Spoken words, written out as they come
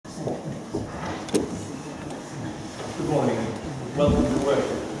Welcome to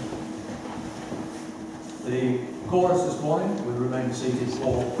worship. The chorus this morning will remain seated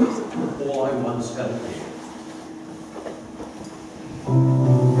for All I Once Held Dear.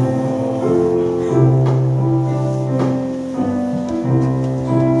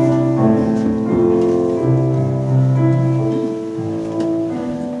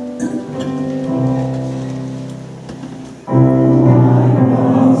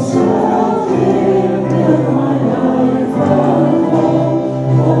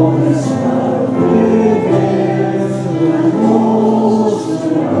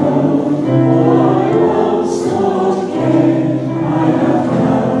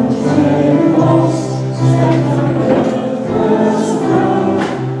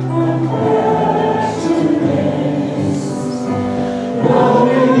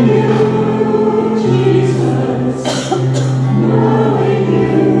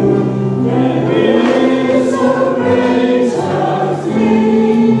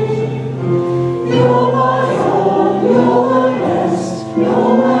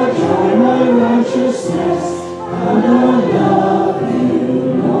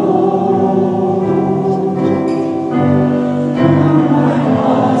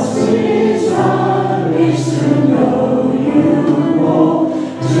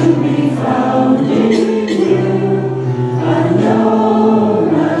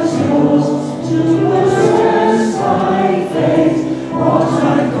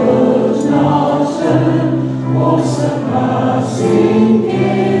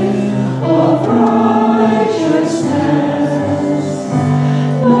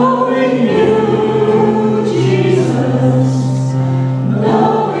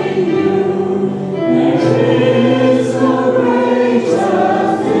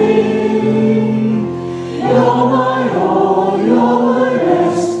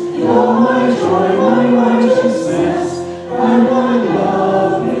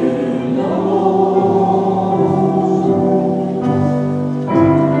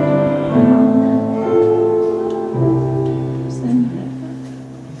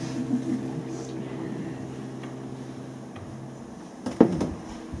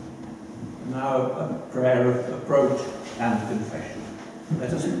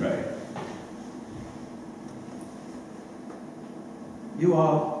 You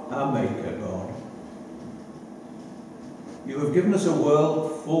are our Maker, God. You have given us a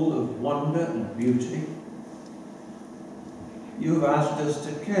world full of wonder and beauty. You have asked us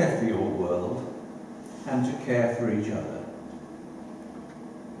to care for your world and to care for each other.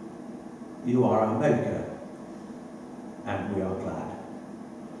 You are our Maker, and we are glad.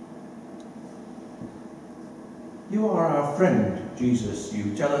 You are our friend, Jesus.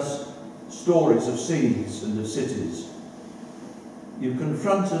 You tell us stories of seas and of cities. You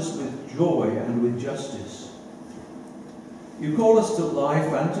confront us with joy and with justice. You call us to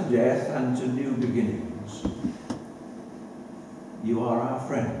life and to death and to new beginnings. You are our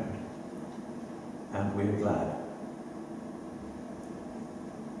friend, and we are glad.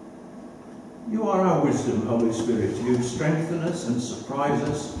 You are our wisdom, Holy Spirit. You strengthen us and surprise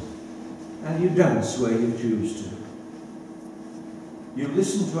us, and you dance where you choose to. You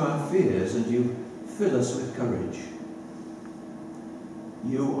listen to our fears, and you fill us with courage.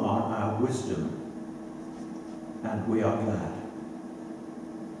 You are our wisdom, and we are glad.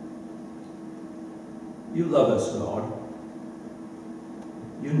 You love us, God.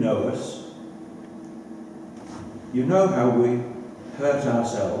 You know us. You know how we hurt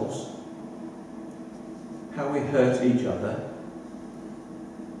ourselves, how we hurt each other,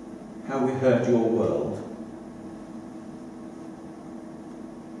 how we hurt your world.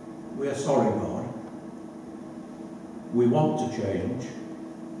 We are sorry, God. We want to change.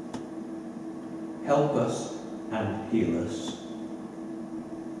 Help us and heal us.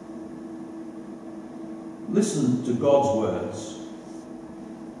 Listen to God's words.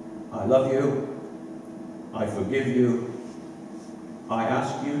 I love you. I forgive you. I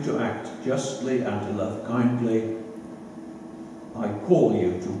ask you to act justly and to love kindly. I call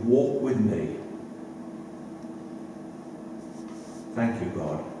you to walk with me. Thank you,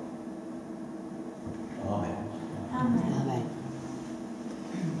 God. Amen. Amen.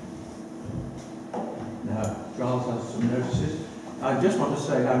 Now, Charles has some notices. I just want to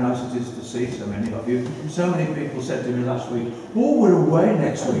say how nice it is to see so many of you. So many people said to me last week, "Oh, we're away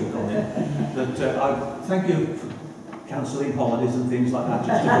next week on it." But I thank you for cancelling holidays and things like that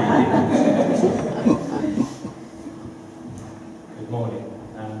just to be here. Good morning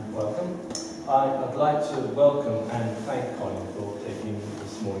and welcome. I'd like to welcome and thank Colin for taking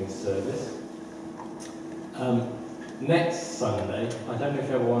this morning's service. Next Sunday, I don't know if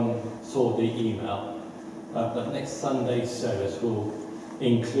everyone saw the email, but next Sunday's service will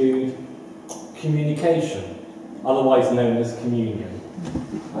include communication, otherwise known as communion.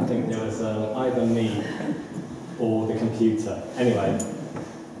 I think there was either me or the computer. Anyway,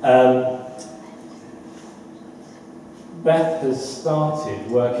 Beth has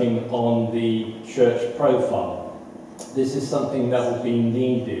started working on the church profile. This is something that will be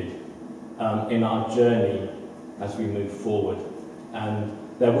needed in our journey as we move forward. And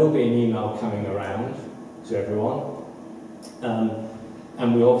there will be an email coming around to everyone.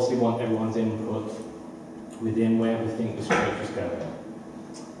 And we obviously want everyone's input within where we think this church is going.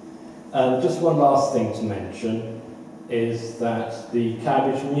 Just one last thing to mention is that the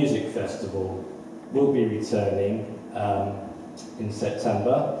Cowbridge Music Festival will be returning in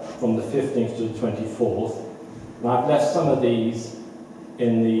September from the 15th to the 24th. And I've left some of these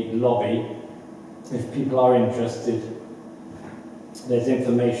in the lobby. If people are interested, there's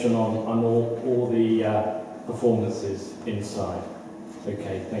information on all the performances inside.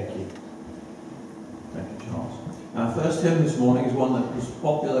 Okay, thank you. Thank you, Charles. Our first hymn this morning is one that was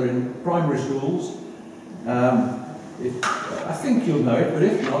popular in primary schools. I think you'll know it, but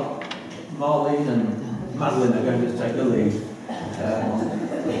if not, Marlene and Madeline are going to take the lead.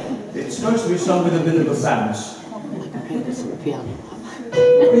 It's supposed to be sung with a bit of a bounce. You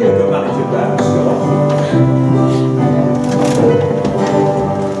can manage a bounce, Scott.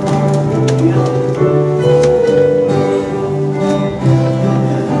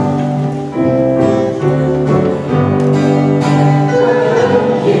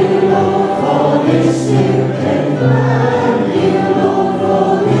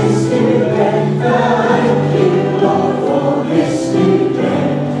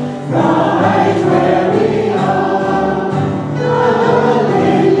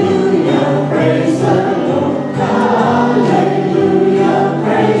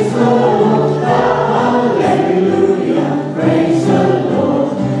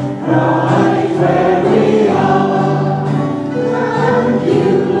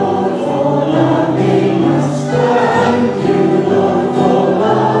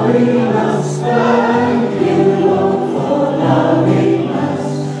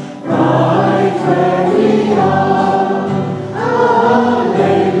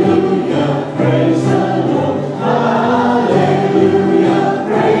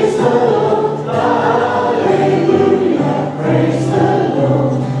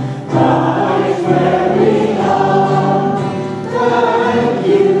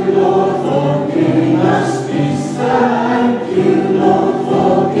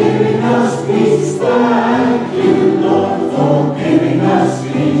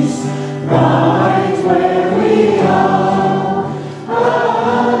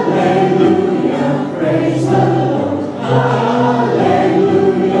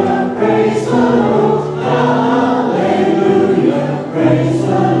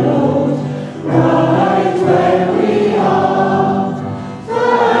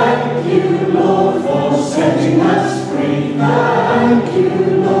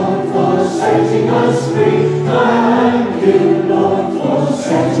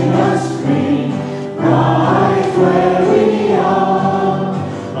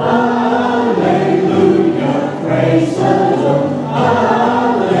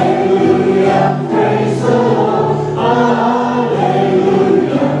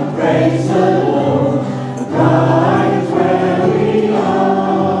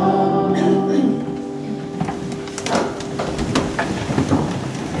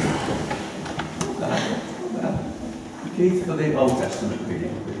 Keith, for the Old Testament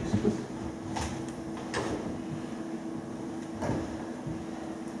reading, please.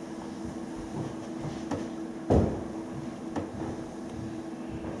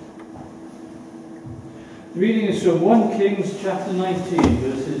 The reading is from 1 Kings chapter 19,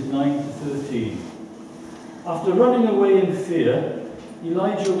 verses 9 to 13. After running away in fear,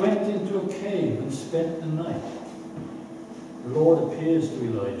 Elijah went into a cave and spent the night. The Lord appears to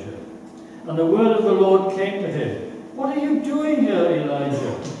Elijah, and the word of the Lord came to him. "What are you doing here,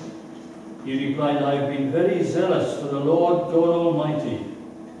 Elijah?" He replied, "I have been very zealous for the Lord God Almighty.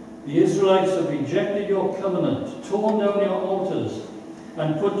 The Israelites have rejected your covenant, torn down your altars,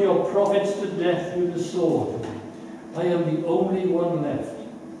 and put your prophets to death with the sword. I am the only one left,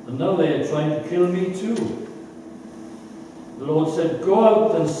 and now they are trying to kill me too." The Lord said, "Go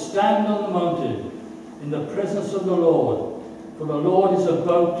out and stand on the mountain in the presence of the Lord, for the Lord is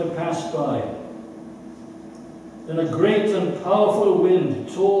about to pass by." Then a great and powerful wind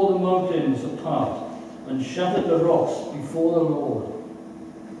tore the mountains apart and shattered the rocks before the Lord.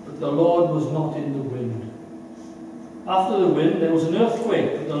 But the Lord was not in the wind. After the wind there was an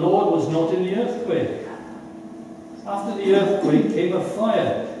earthquake, but the Lord was not in the earthquake. After the earthquake came a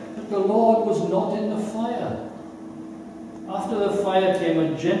fire, but the Lord was not in the fire. After the fire came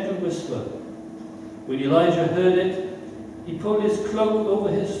a gentle whisper. When Elijah heard it, he pulled his cloak over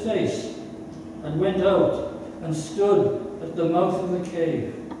his face and went out and stood at the mouth of the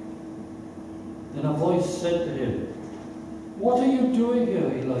cave. Then a voice said to him, "What are you doing here,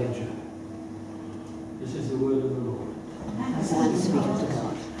 Elijah?" This is the word of the Lord. Thanks be to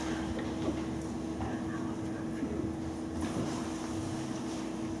God.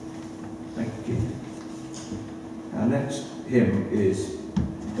 Thank you. Our next hymn is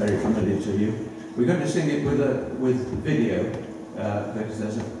very familiar to you. We're going to sing it with video because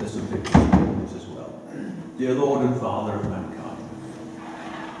there's some pictures of it as well. Dear Lord and Father of mankind.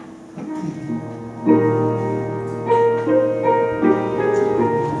 Beauty of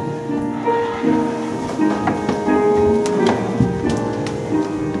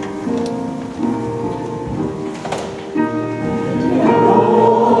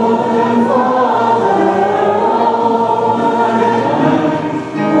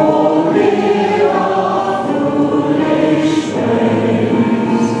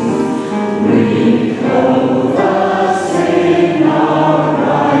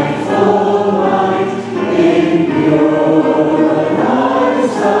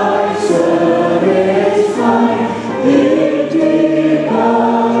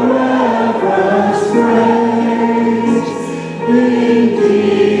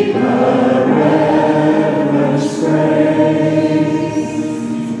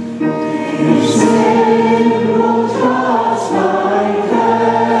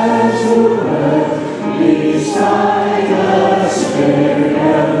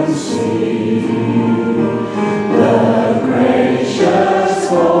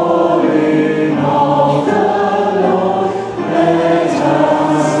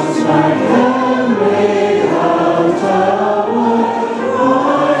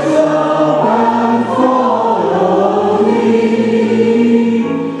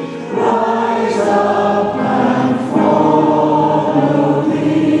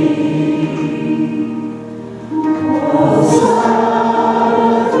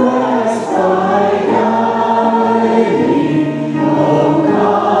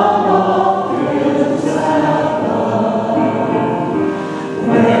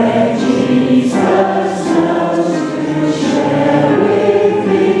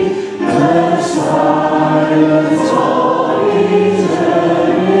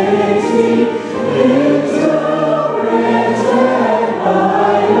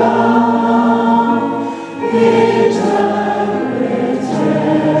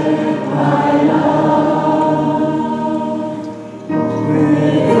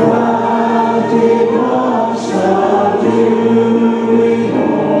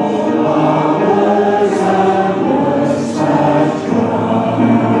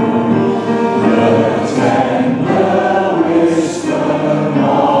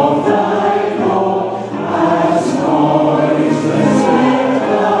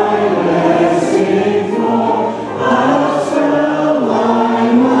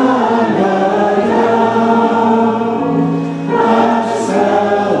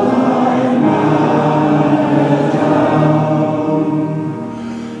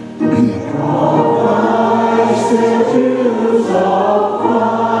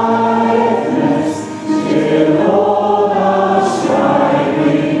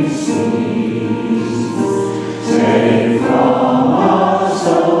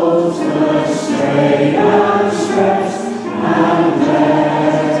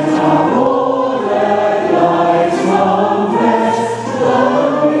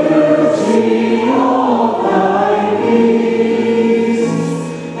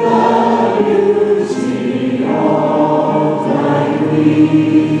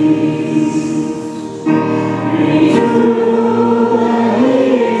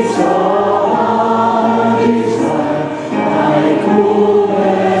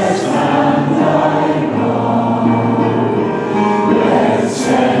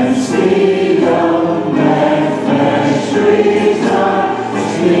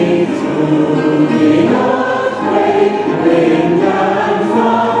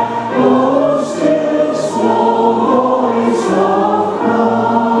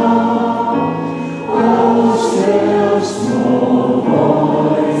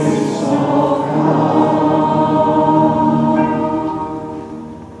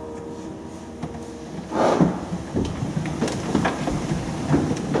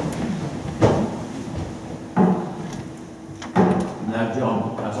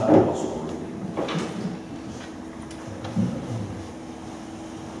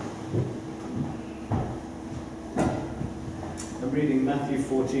I'm reading Matthew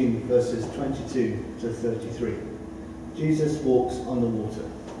 14, verses 22 to 33. Jesus walks on the water.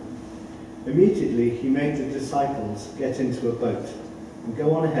 Immediately he made the disciples get into a boat and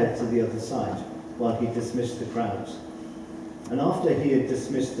go on ahead to the other side, while he dismissed the crowds. And after he had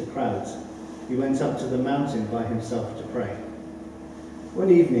dismissed the crowds, he went up to the mountain by himself to pray.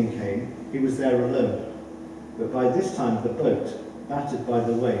 When evening came, he was there alone, but by this time the boat, battered by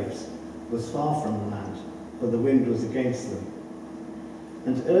the waves, was far from the land, for the wind was against them.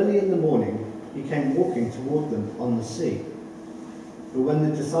 And early in the morning he came walking toward them on the sea. But when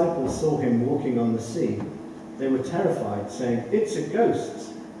the disciples saw him walking on the sea, they were terrified, saying, "It's a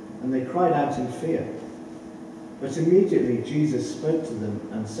ghost!" And they cried out in fear. But immediately Jesus spoke to them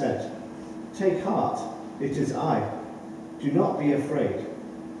and said, "Take heart, it is I. Do not be afraid."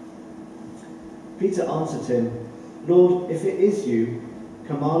 Peter answered him, "Lord, if it is you,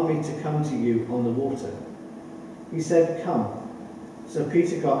 command me to come to you on the water." He said, "Come." So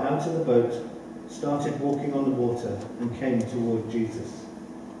Peter got out of the boat, started walking on the water, and came toward Jesus.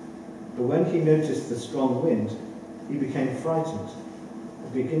 But when he noticed the strong wind, he became frightened.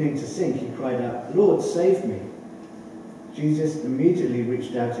 And beginning to sink, he cried out, "Lord, save me." Jesus immediately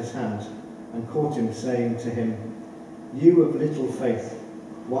reached out his hand and caught him, saying to him, "You of little faith,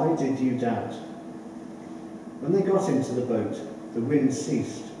 why did you doubt?" When they got into the boat, the wind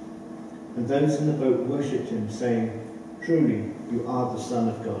ceased, and those in the boat worshipped him, saying, "Truly, you are the Son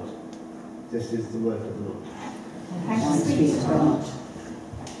of God." This is the word of the Lord. Thanks be to God.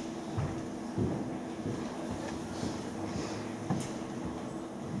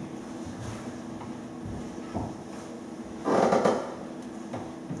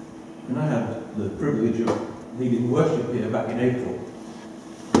 When I had the privilege of leading worship here back in April,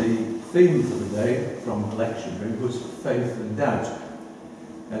 the theme for the day from the lectionary was faith and doubt,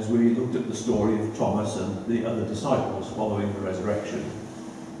 as we looked at the story of Thomas and the other disciples following the resurrection.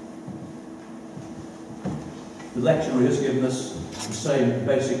 The lectionary has given us the same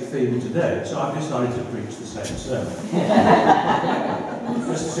basic theme today, so I've decided to preach the same sermon.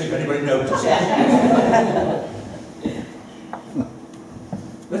 Just to see if anybody notices.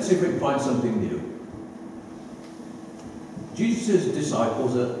 Let's see if we can find something new. Jesus'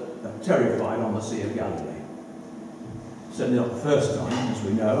 disciples are terrified on the Sea of Galilee. Certainly not the first time, as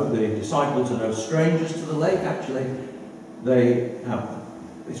we know. The disciples are no strangers to the lake. Actually,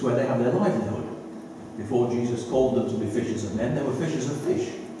 it's where they have their livelihood. Before Jesus called them to be fishers of men, they were fishers of fish.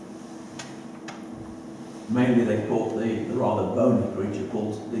 Mainly they caught the rather bony creature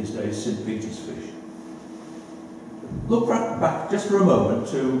called these days St. Peter's fish. Look back just for a moment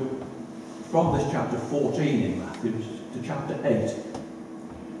from this chapter 14 in Matthew to chapter 8,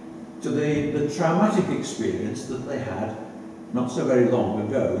 to the traumatic experience that they had not so very long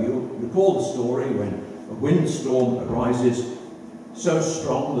ago. You'll recall the story when a windstorm arises so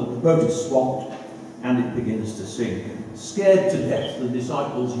strong that the boat is swamped and it begins to sink. And scared to death, the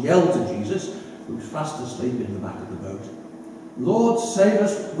disciples yell to Jesus, who's fast asleep in the back of the boat, "Lord, save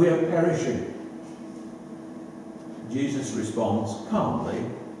us, we are perishing." Jesus responds calmly,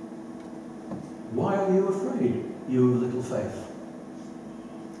 "Why are you afraid, you of little faith?"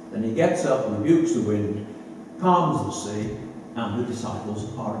 Then he gets up, rebukes the wind, calms the sea, and the disciples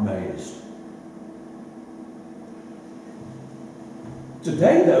are amazed.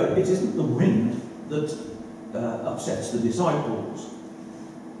 Today, though, it isn't the wind that upsets the disciples.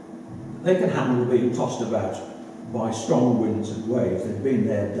 They can handle being tossed about by strong winds and waves. They've been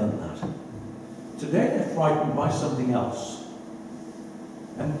there, done that. Today they're frightened by something else.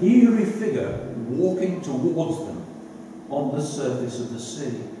 An eerie figure walking towards them on the surface of the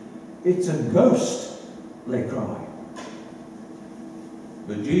sea. "It's a ghost," they cry.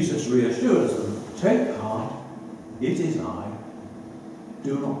 But Jesus reassures them, "Take heart, it is I.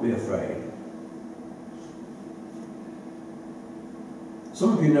 Do not be afraid."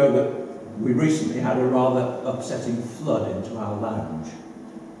 Some of you know that we recently had a rather upsetting flood into our lounge,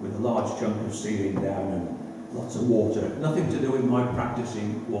 with a large chunk of ceiling down and lots of water. Nothing to do with my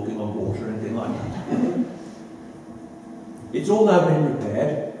practicing walking on water or anything like that. It's all now been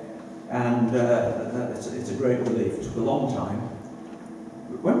repaired, and it's a great relief. It took a long time.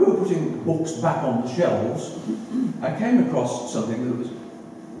 But when we were putting books back on the shelves, I came across something that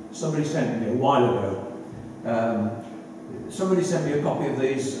somebody sent me a while ago. Somebody sent me a copy of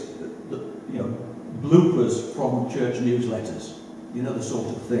these, bloopers from church newsletters. You know, the sort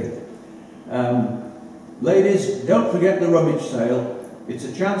of thing. "Ladies, don't forget the rummage sale. It's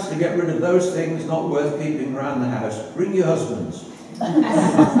a chance to get rid of those things not worth keeping around the house. Bring your husbands."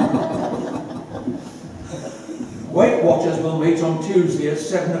 "Weight Watchers will meet on Tuesday at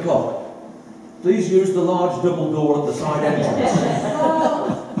 7 o'clock. Please use the large double door at the side entrance.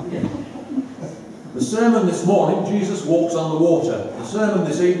 The sermon this morning, Jesus walks on the water. The sermon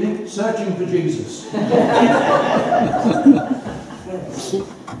this evening, searching for Jesus.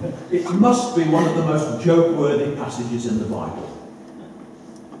 It must be one of the most joke-worthy passages in the Bible.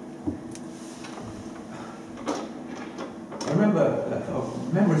 I remember,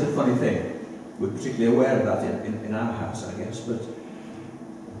 memory's a funny thing. We're particularly aware of that in our house, I guess, but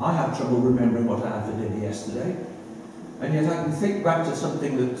I have trouble remembering what I had for dinner yesterday. And yet I can think back to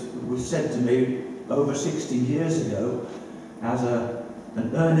something that was said to me over 60 years ago as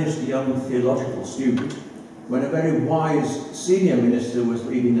an earnest young theological student, when a very wise senior minister was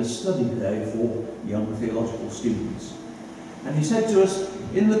leading a study day for young theological students. And he said to us,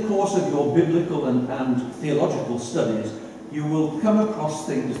 in the course of your biblical and theological studies, you will come across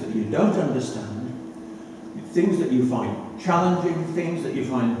things that you don't understand, things that you find challenging, things that you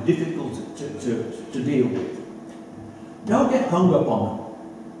find difficult to deal with. Don't get hung up on them.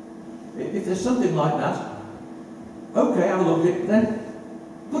 If there's something like that, okay, I'll look at it, then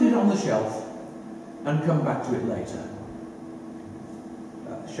put it on the shelf and come back to it later.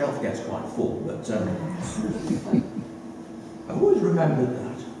 The shelf gets quite full, but I've always remembered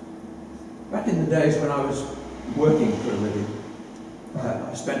that. Back in the days when I was working for a living,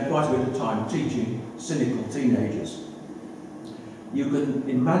 I spent quite a bit of time teaching cynical teenagers. You can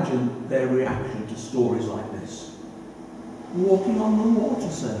imagine their reaction to stories like this. Walking on the water,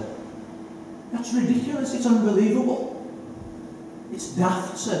 sir. That's ridiculous, it's unbelievable. It's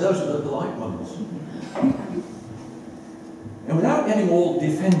daft, sir, those are the polite ones. And without getting all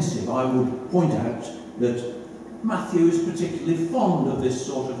defensive, I would point out that Matthew is particularly fond of this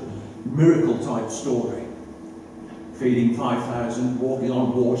sort of miracle-type story. Feeding 5,000, walking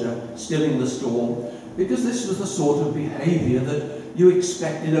on water, stilling the storm, because this was the sort of behaviour that you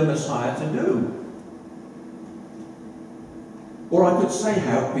expected a Messiah to do. Or I could say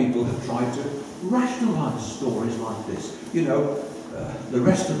how people have tried to rationalise stories like this. You know, the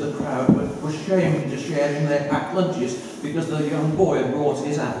rest of the crowd were shamed into sharing their packed lunches because the young boy had brought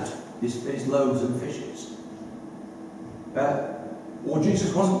his out, his loaves and fishes. Or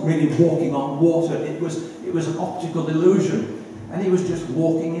Jesus wasn't really walking on water, it was an optical illusion, and he was just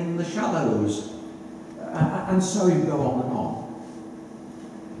walking in the shallows. And so you go on and on.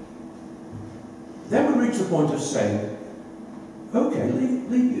 Then we reach the point of saying, okay,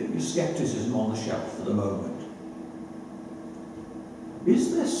 leave your scepticism on the shelf for the moment.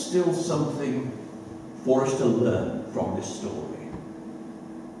 Is there still something for us to learn from this story?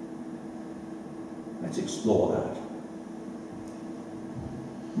 Let's explore that.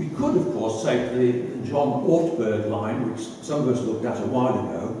 We could, of course, say the John Ortberg line, which some of us looked at a while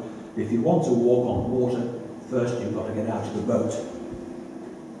ago, if you want to walk on water, first you've got to get out of the boat.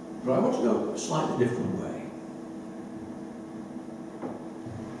 But I want to go a slightly different way.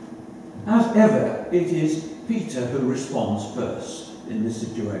 As ever, it is Peter who responds first in this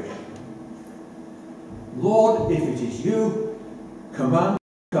situation. Lord, if it is you, command me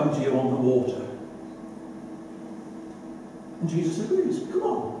to come to you on the water. And Jesus agrees, come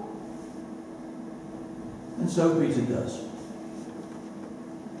on. And so Peter does.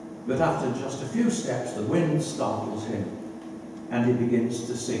 But after just a few steps, the wind startles him, and he begins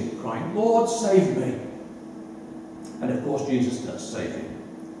to sink, crying, Lord, save me. And of course Jesus does save him.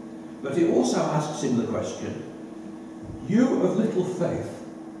 But he also asks him the question, you of little faith,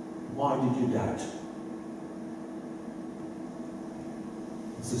 why did you doubt?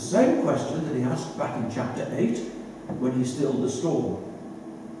 It's the same question that he asked back in chapter 8, when he stilled the storm,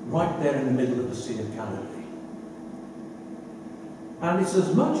 right there in the middle of the Sea of Galilee. And it's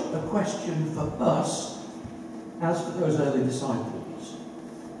as much a question for us as for those early disciples.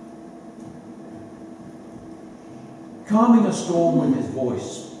 Calming a storm with his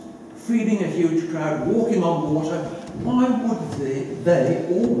voice, feeding a huge crowd, walking on water, why would they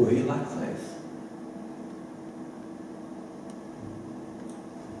or we lack faith?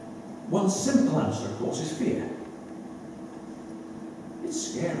 One simple answer, of course, is fear.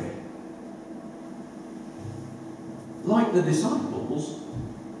 It's scary. Like the disciples,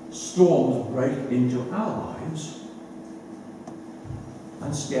 storms break into our lives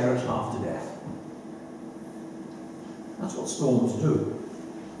and scare us half to death. That's what storms do.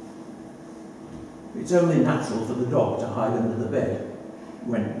 It's only natural for the dog to hide under the bed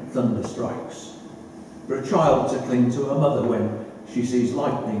when thunder strikes, for a child to cling to a mother when she sees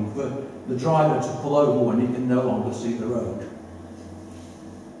lightning, for the driver to pull over when he can no longer see the road.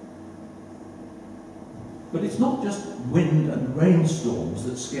 But it's not just wind and rainstorms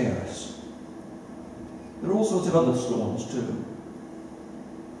that scare us. There are all sorts of other storms too.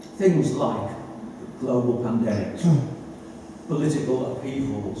 Things like global pandemics, political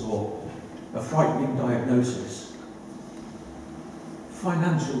upheavals, or a frightening diagnosis,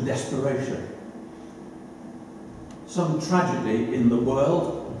 financial desperation, some tragedy in the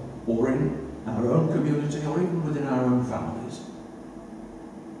world or in our own community or even within our own families,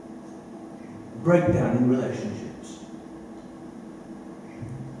 breakdown in relationships.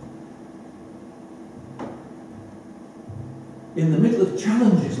 In the middle of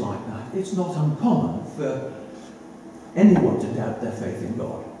challenges like that, it's not uncommon for anyone to doubt their faith in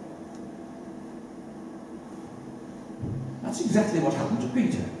God. That's exactly what happened to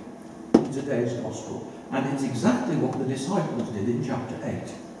Peter in today's Gospel, and it's exactly what the disciples did in chapter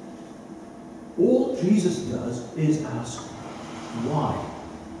 8. All Jesus does is ask, why?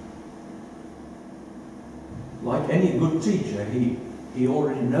 Like any good teacher, he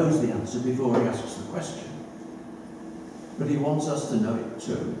already knows the answer before he asks the question. But he wants us to know it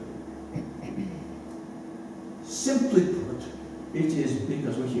too. Simply put, it is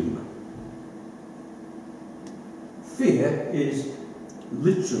because we're human. Fear is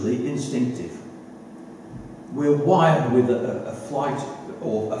literally instinctive. We're wired with a fight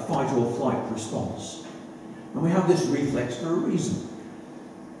or flight response. And we have this reflex for a reason.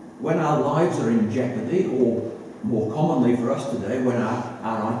 When our lives are in jeopardy, or more commonly for us today, when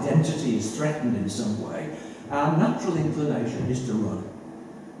our identity is threatened in some way, our natural inclination is to run.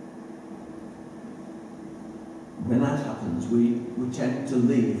 When that happens, we tend to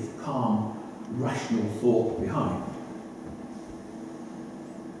leave calm, rational thought behind.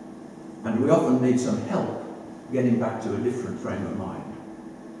 And we often need some help getting back to a different frame of mind.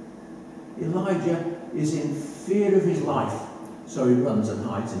 Elijah is in fear of his life, so he runs and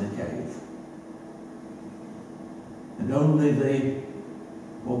hides in a cave. And only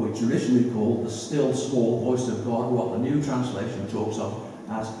what we traditionally call the still small voice of God, what the New Translation talks of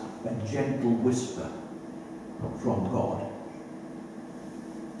as a gentle whisper from God,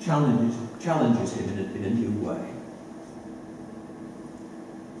 challenges him in a new way,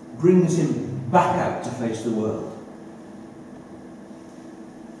 brings him back out to face the world.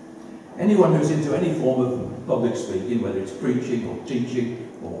 Anyone who's into any form of public speaking, whether it's preaching or teaching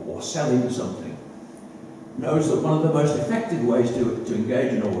or selling something, knows that one of the most effective ways to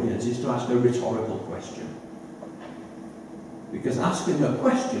engage an audience is to ask a rhetorical question. Because asking a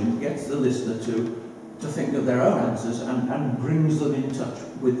question gets the listener to think of their own answers and brings them in touch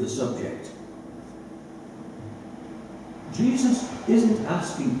with the subject. Jesus isn't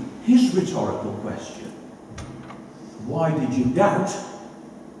asking his rhetorical question, why did you doubt?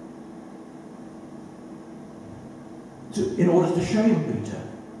 In order to shame Peter.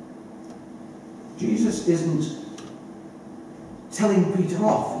 Jesus isn't telling Peter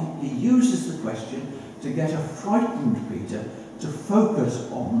off. He uses the question to get a frightened Peter to focus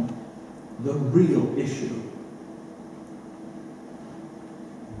on the real issue.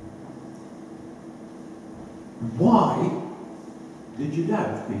 Why did you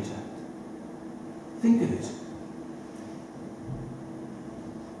doubt, Peter? Think of it.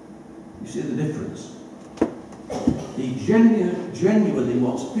 You see the difference? He genuinely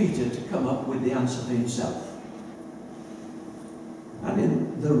wants Peter to come up with the answer for himself. And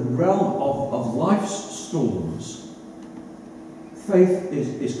in the realm of life's storms, faith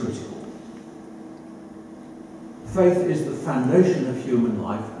is critical. Faith is the foundation of human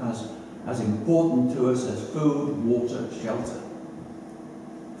life, as important to us as food, water, shelter.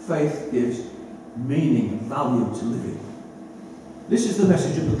 Faith gives meaning and value to living. This is the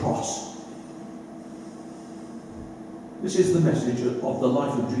message of the cross. This is the message of the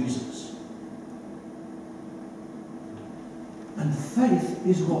life of Jesus. And faith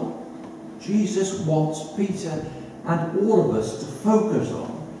is what Jesus wants Peter and all of us to focus on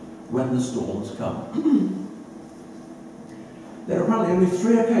when the storms come. There are apparently only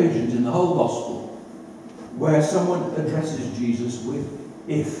 3 occasions in the whole Gospel where someone addresses Jesus with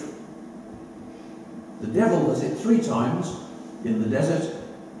if. The devil does it 3 times in the desert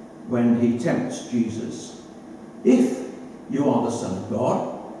when he tempts Jesus. If you are the Son of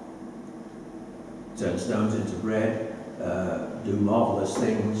God, turn stones into bread, do marvellous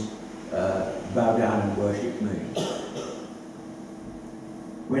things, bow down and worship me.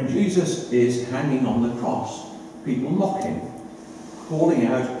 When Jesus is hanging on the cross, people mock him, calling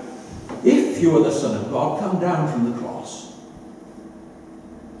out, if you are the Son of God, come down from the cross.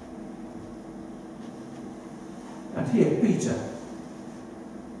 And here Peter,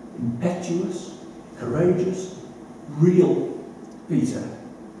 impetuous, courageous, real Peter,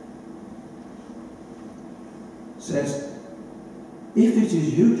 says, if it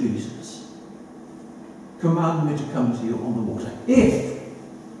is you, Jesus, command me to come to you on the water. If.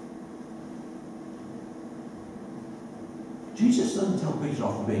 Jesus doesn't tell Peter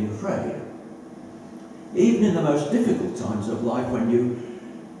off for being afraid. Even in the most difficult times of life, when you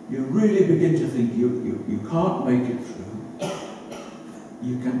really begin to think you can't make it through,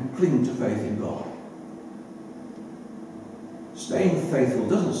 you can cling to faith in God. Staying faithful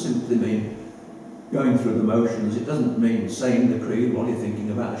doesn't simply mean going through the motions. It doesn't mean saying the creed while you're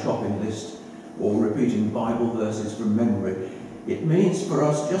thinking about a shopping list or repeating Bible verses from memory. It means for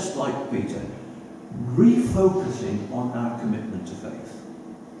us, just like Peter, refocusing on our commitment to faith.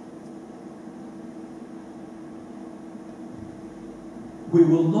 We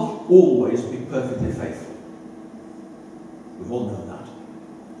will not always be perfectly faithful. We all know that.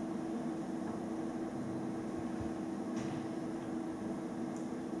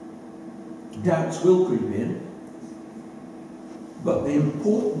 Doubts will creep in, but the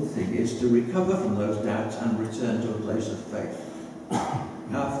important thing is to recover from those doubts and return to a place of faith.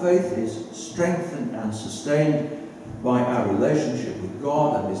 Our faith is strengthened and sustained by our relationship with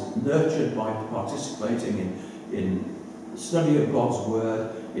God and is nurtured by participating in the study of God's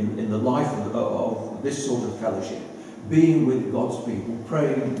Word, in the life of this sort of fellowship, being with God's people,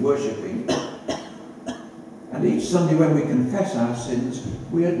 praying, worshipping. And each Sunday when we confess our sins,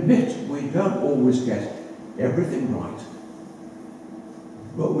 we admit we don't always get everything right.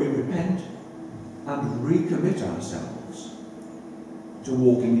 But we repent and recommit ourselves to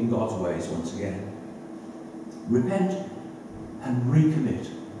walking in God's ways once again. Repent and recommit.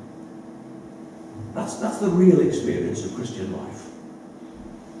 That's the real experience of Christian life.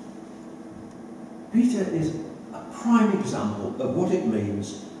 Peter is a prime example of what it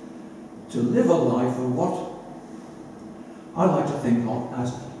means to live a life of what I like to think of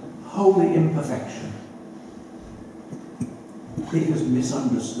as holy imperfection. He has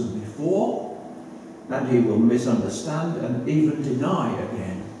misunderstood before, and he will misunderstand and even deny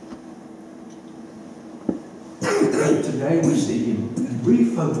again. But today we see him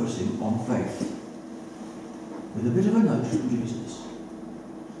refocusing on faith with a bit of a nudge from Jesus.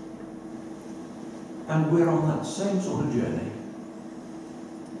 And we're on that same sort of journey.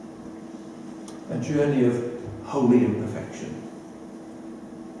 A journey of holy imperfection.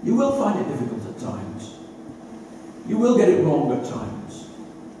 You will find it difficult at times. You will get it wrong at times.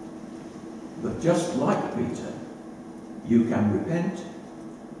 But just like Peter, you can repent,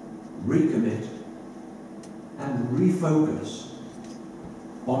 recommit, and refocus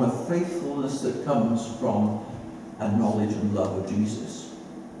on a faithfulness that comes from a knowledge and love of Jesus,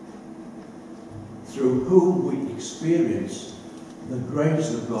 through whom we experience the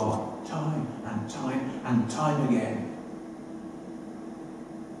grace of God time and time and time again.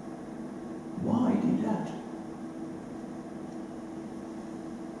 Why did that?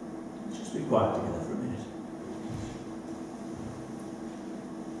 Let's just be quiet together for a minute.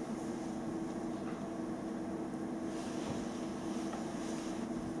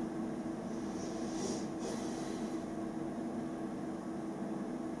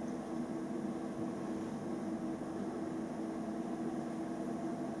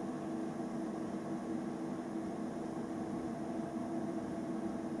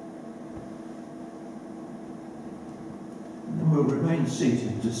 We'll remain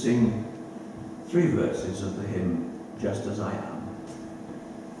seated to sing 3 verses of the hymn, Just As I Am.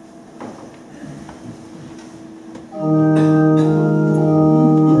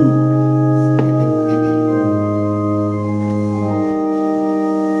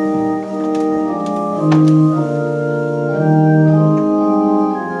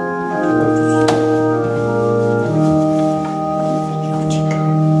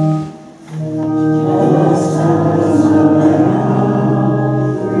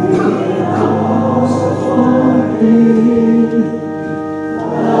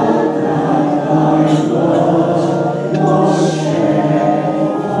 Just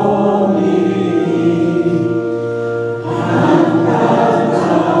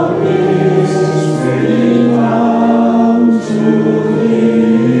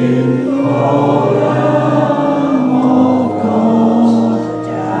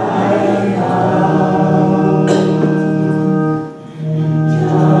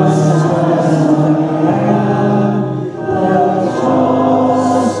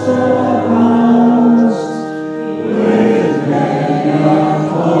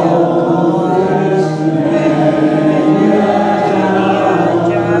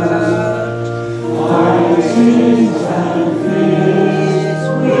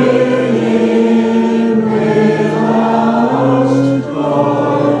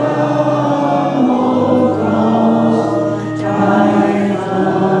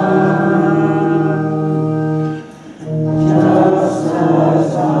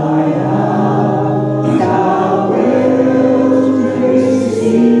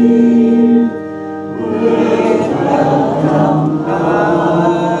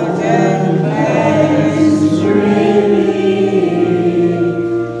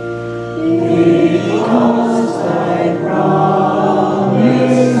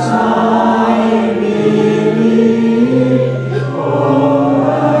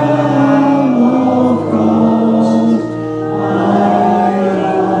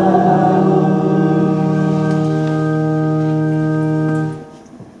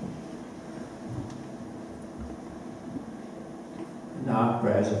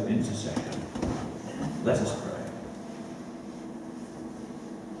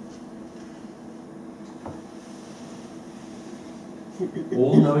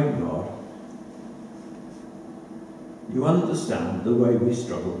all-knowing God, you understand the way we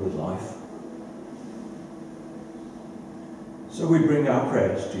struggle with life. So we bring our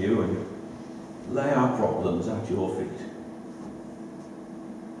prayers to you and lay our problems at your feet.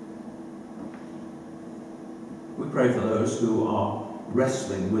 We pray for those who are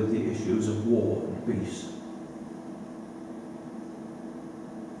wrestling with the issues of war and peace.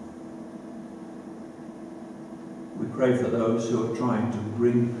 We pray for those who are trying to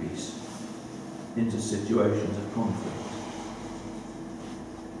bring peace into situations of conflict.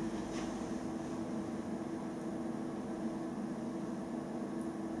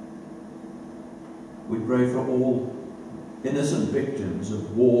 We pray for all innocent victims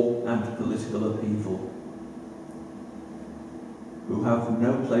of war and political upheaval who have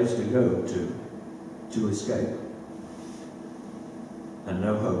no place to go to escape, and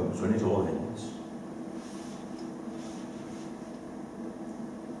no homes when it all ends.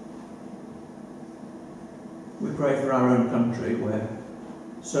 We pray for our own country, where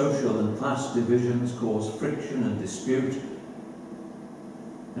social and class divisions cause friction and dispute,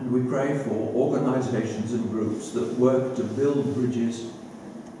 and we pray for organisations and groups that work to build bridges,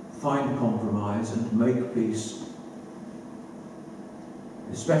 find compromise and make peace,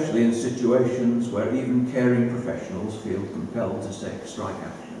 especially in situations where even caring professionals feel compelled to strike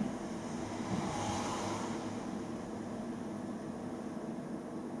action.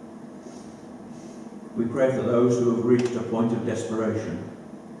 We pray for those who have reached a point of desperation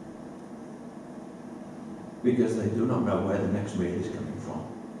because they do not know where the next meal is coming from.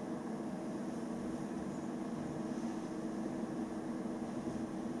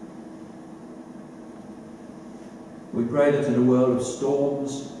 We pray that in a world of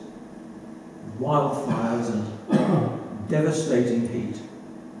storms, wildfires and devastating heat,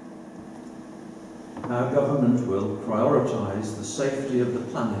 our government will prioritise the safety of the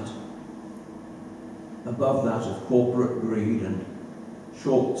planet above that of corporate greed and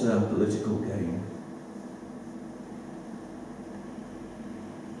short-term political gain.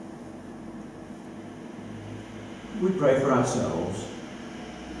 We pray for ourselves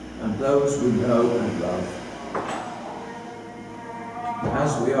and those we know and love,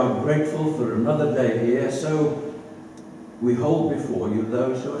 as we are grateful for another day here, so we hold before you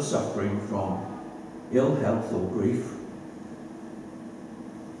those who are suffering from ill health or grief,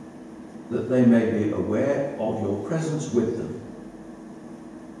 that they may be aware of your presence with them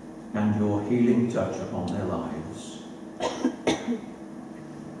and your healing touch upon their lives.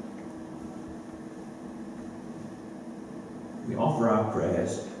 We offer our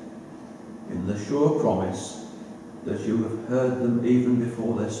prayers in the sure promise that you have heard them even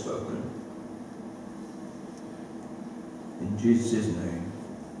before they're spoken. In Jesus' name,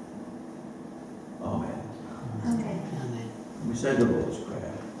 amen. Amen. We say the Lord's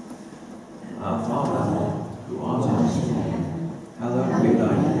Prayer. Our Father, who art in heaven, hallowed be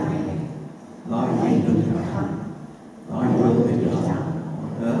thy name. Thy kingdom come, thy will be done,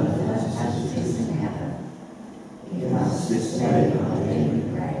 on earth as it is in heaven. Give us this day our daily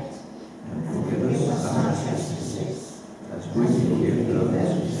bread, and forgive us our trespasses, as we forgive those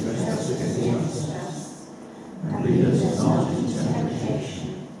who trespass against us. And lead us not into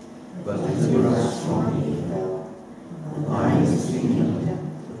temptation, but deliver us from evil. For thine is the kingdom,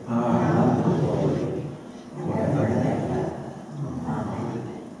 the power, and the glory, forever and ever.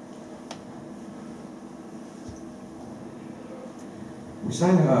 Amen. We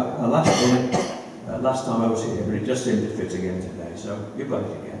sang our last one last time I was here, but it just seemed to fit again today, so you've got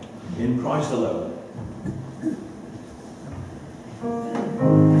it again. In Christ alone.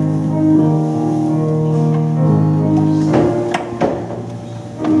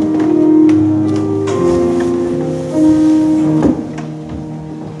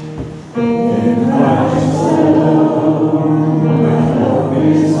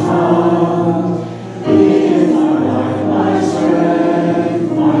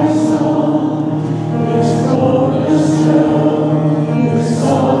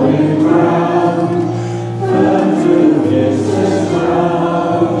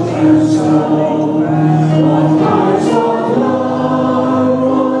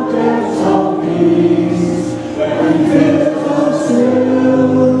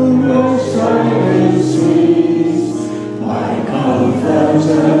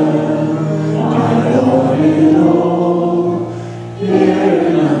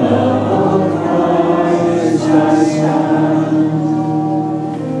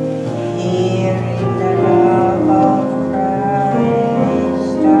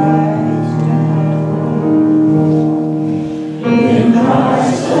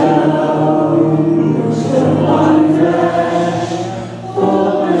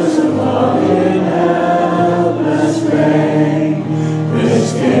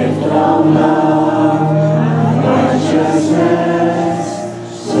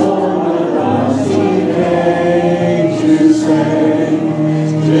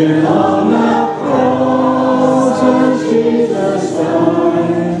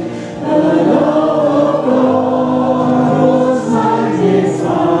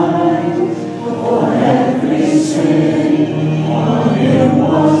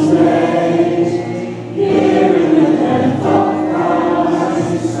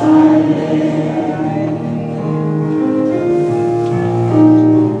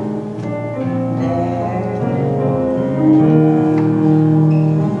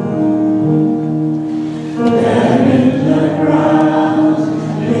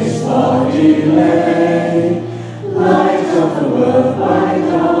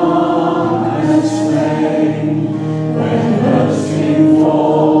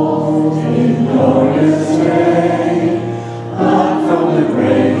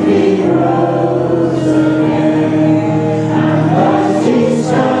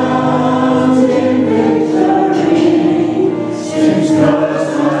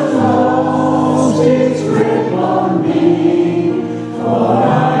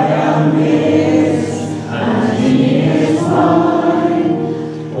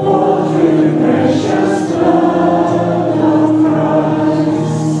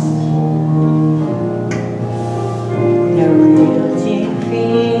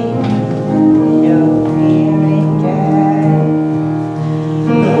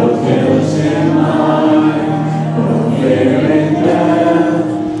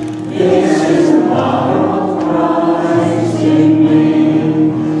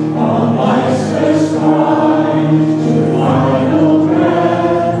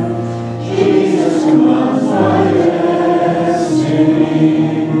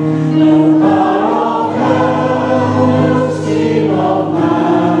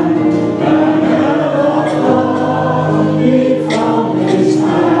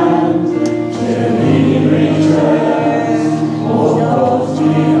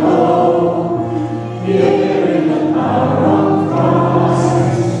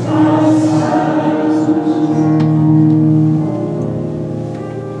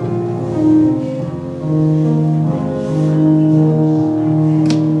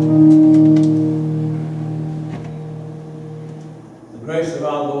 grace of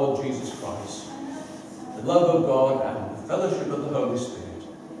our Lord Jesus Christ, the love of God, and the fellowship of the Holy Spirit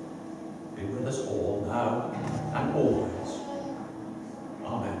be with us all now and always.